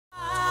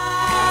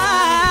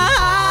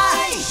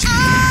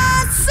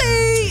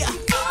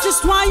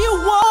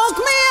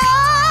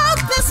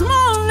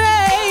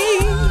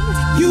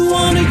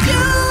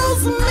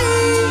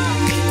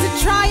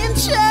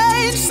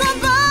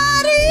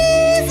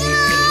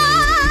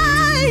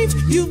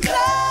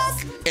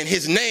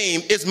his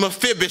name is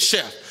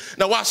Mephibosheth.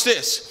 Now watch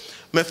this.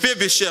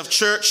 Mephibosheth,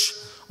 church,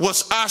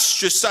 was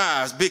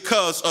ostracized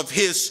because of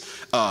his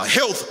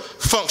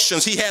health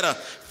functions. He had a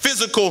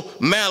physical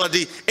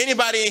malady.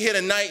 Anybody in here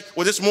tonight,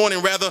 or this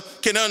morning rather,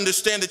 can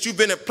understand that you've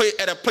been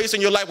at a place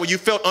in your life where you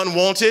felt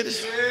unwanted?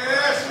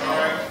 Yes.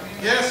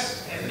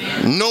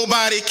 Yes.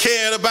 Nobody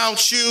cared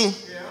about you.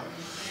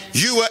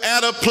 You were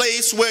at a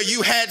place where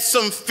you had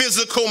some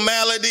physical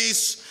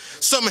maladies,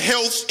 some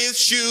health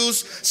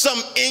issues, some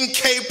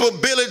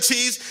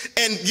incapabilities,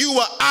 and you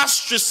were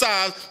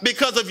ostracized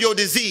because of your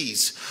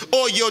disease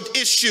or your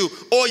issue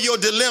or your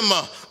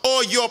dilemma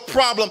or your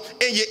problem,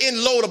 and you're in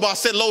Lodabar. I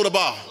said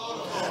Lodabar.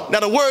 Now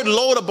the word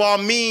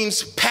Lodabar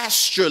means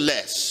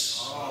pastureless.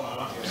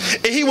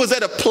 And he was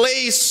at a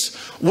place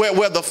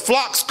where the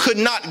flocks could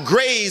not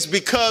graze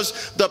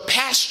because the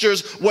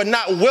pastures were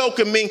not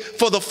welcoming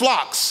for the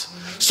flocks.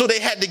 So they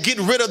had to get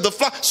rid of the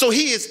flock. So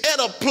he is at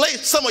a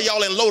place, some of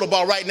y'all in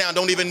Lodabar right now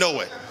don't even know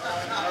it.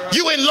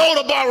 You in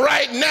Lodabar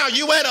right now,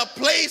 you at a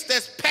place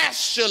that's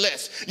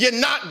pastureless. You're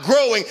not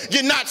growing.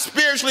 You're not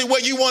spiritually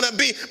where you want to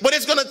be. But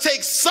it's going to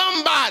take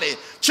somebody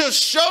to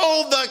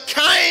show the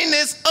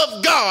kindness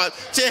of God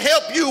to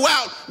help you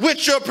out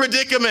with your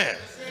predicament.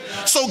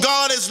 So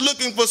God is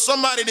looking for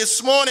somebody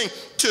this morning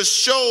to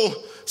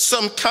show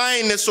some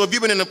kindness. So if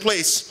you've been in a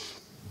place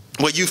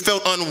where you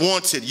felt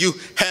unwanted, you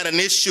had an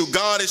issue,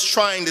 God is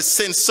trying to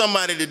send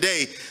somebody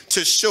today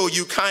to show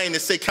you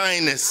kindness. Say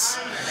kindness.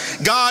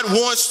 God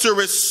wants to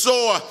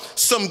restore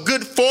some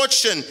good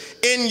fortune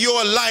in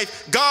your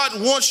life. God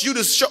wants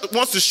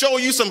to show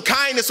you some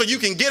kindness so you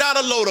can get out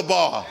of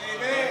Lodabar.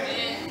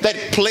 Amen.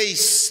 That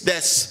place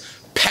that's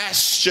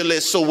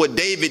pastureless. So what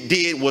David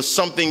did was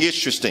something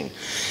interesting.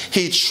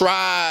 He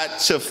tried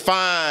to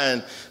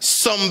find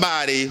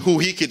somebody who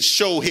he could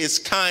show his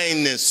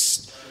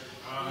kindness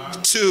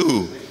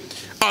to.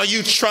 Are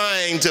you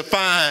trying to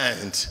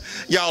find,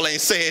 y'all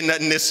ain't saying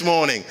nothing this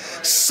morning,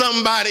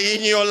 somebody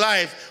in your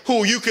life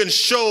who you can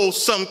show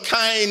some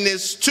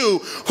kindness to?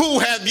 Who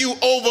have you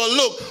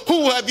overlooked?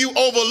 Who have you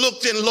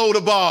overlooked in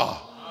Lodabar?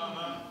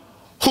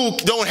 Who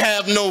don't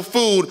have no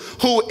food,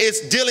 who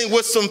is dealing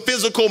with some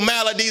physical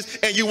maladies,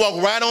 and you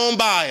walk right on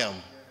by them.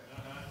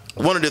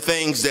 One of the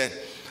things that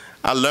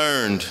I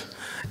learned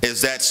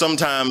is that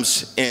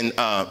sometimes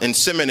in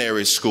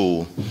seminary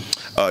school,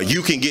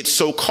 you can get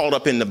so caught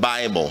up in the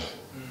Bible.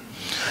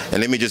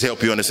 And let me just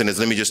help you understand this.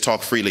 Let me just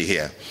talk freely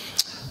here.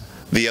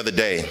 The other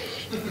day,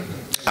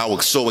 I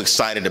was so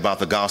excited about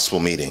the gospel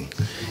meeting,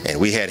 and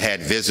we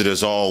had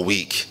visitors all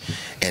week.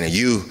 And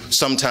you,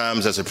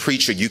 sometimes as a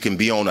preacher, you can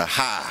be on a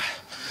high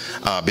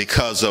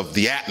because of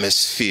the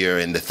atmosphere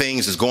and the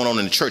things that's going on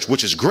in the church,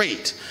 which is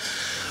great.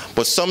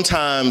 But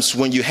sometimes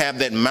when you have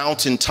that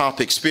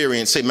mountaintop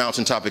experience, say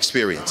mountaintop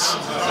experience,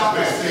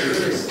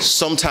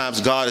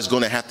 sometimes God is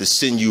going to have to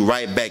send you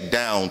right back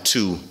down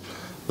to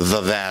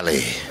the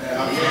valley.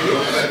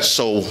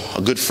 So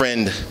a good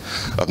friend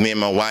of me and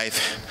my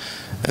wife,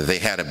 they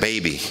had a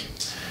baby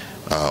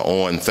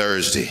on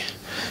Thursday.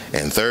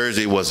 And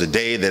Thursday was a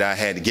day that I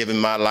had given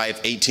my life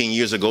 18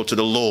 years ago to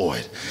the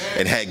Lord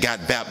and had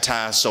got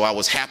baptized. So I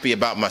was happy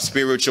about my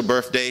spiritual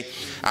birthday.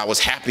 I was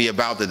happy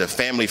about that a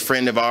family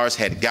friend of ours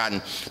had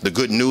gotten the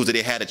good news that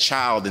they had a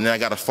child. And then I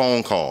got a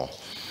phone call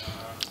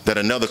that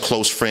another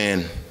close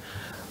friend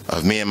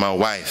of me and my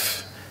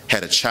wife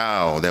had a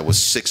child that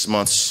was 6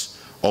 months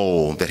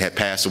old that had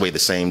passed away the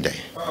same day.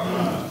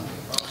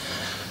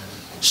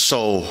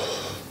 So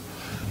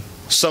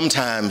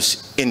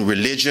sometimes in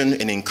religion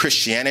and in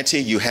Christianity,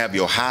 you have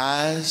your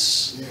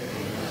highs,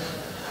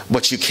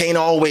 but you can't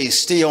always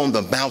stay on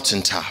the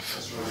mountaintop.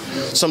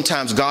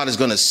 Sometimes God is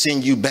going to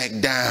send you back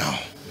down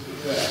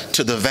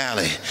to the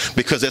valley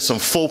because there's some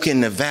folk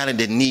in the valley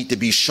that need to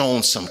be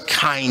shown some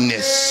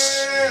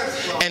kindness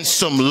and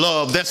some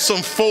love. There's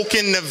some folk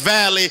in the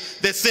valley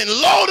that's in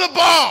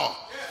Lodabar,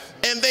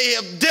 and they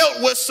have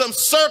dealt with some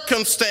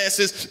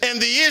circumstances and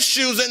the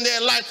issues in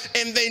their life,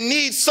 and they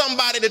need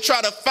somebody to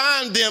try to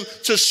find them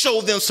to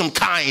show them some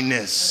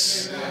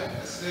kindness.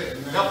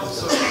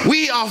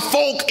 We are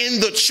folk in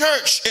the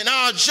church, and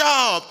our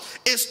job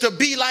is to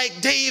be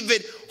like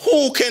David.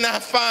 Who can I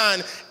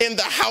find in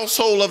the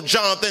household of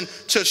Jonathan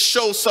to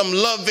show some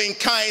loving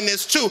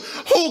kindness to?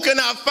 Who can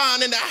I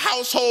find in the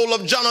household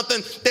of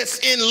Jonathan that's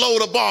in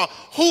Lodabar?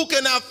 Who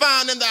can I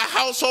find in the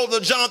household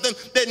of Jonathan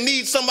that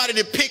needs somebody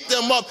to pick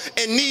them up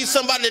and needs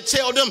somebody to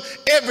tell them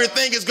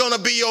everything is going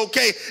to be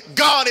okay?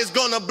 God is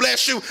going to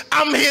bless you.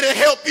 I'm here to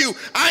help you.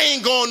 I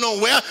ain't going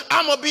nowhere.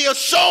 I'm going to be a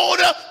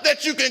shoulder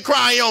that you can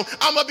cry on.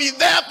 I'm going to be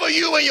there for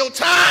you in your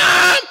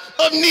time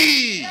of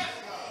need.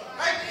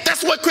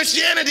 That's what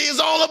Christianity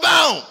is all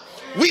about.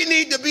 We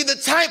need to be the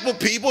type of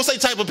people, say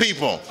type of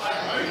people,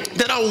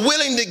 that are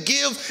willing to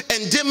give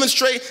and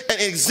demonstrate and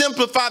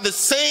exemplify the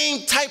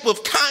same type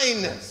of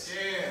kindness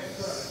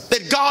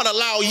that God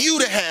allow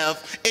you to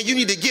have, and you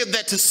need to give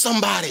that to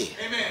somebody.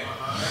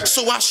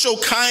 So I show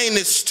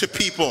kindness to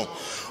people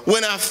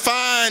when I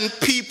find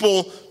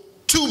people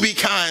to be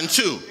kind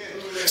to.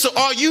 So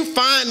are you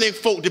finding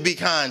folk to be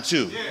kind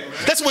to?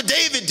 That's what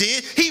David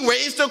did. He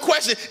raised the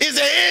question, is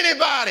there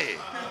anybody?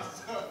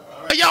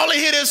 Are y'all in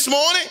here this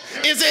morning?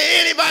 Is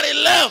there anybody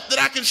left that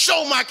I can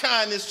show my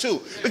kindness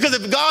to? Because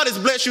if God has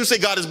blessed you, say,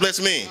 God has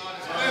blessed me.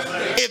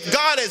 If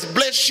God has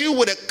blessed you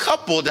with a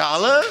couple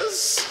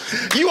dollars,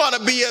 you ought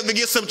to be able to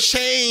get some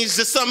change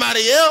to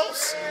somebody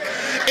else.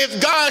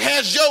 If God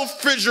has your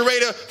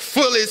refrigerator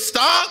fully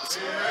stocked,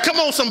 come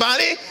on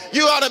somebody,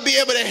 you ought to be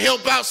able to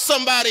help out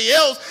somebody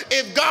else.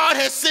 If God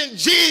has sent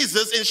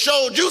Jesus and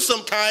showed you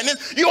some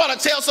kindness, you ought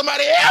to tell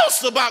somebody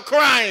else about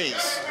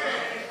Christ.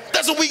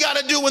 That's what we got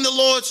to do in the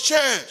Lord's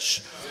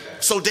church.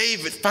 So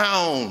David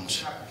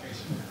found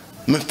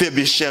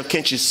Mephibosheth.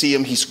 Can't you see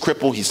him? He's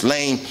crippled. He's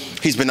lame.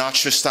 He's been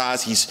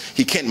ostracized.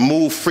 He can't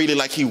move freely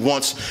like he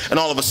wants. And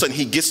all of a sudden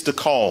he gets the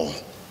call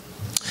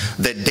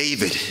that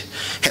David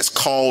has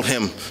called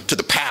him to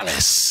the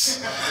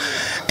palace.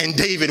 And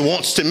David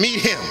wants to meet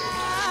him.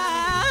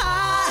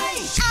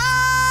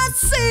 I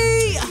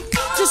see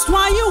just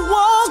why you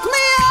woke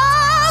me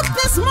up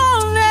this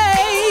morning.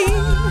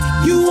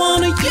 You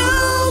want to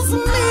use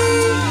me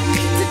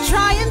to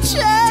try and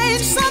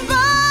change something.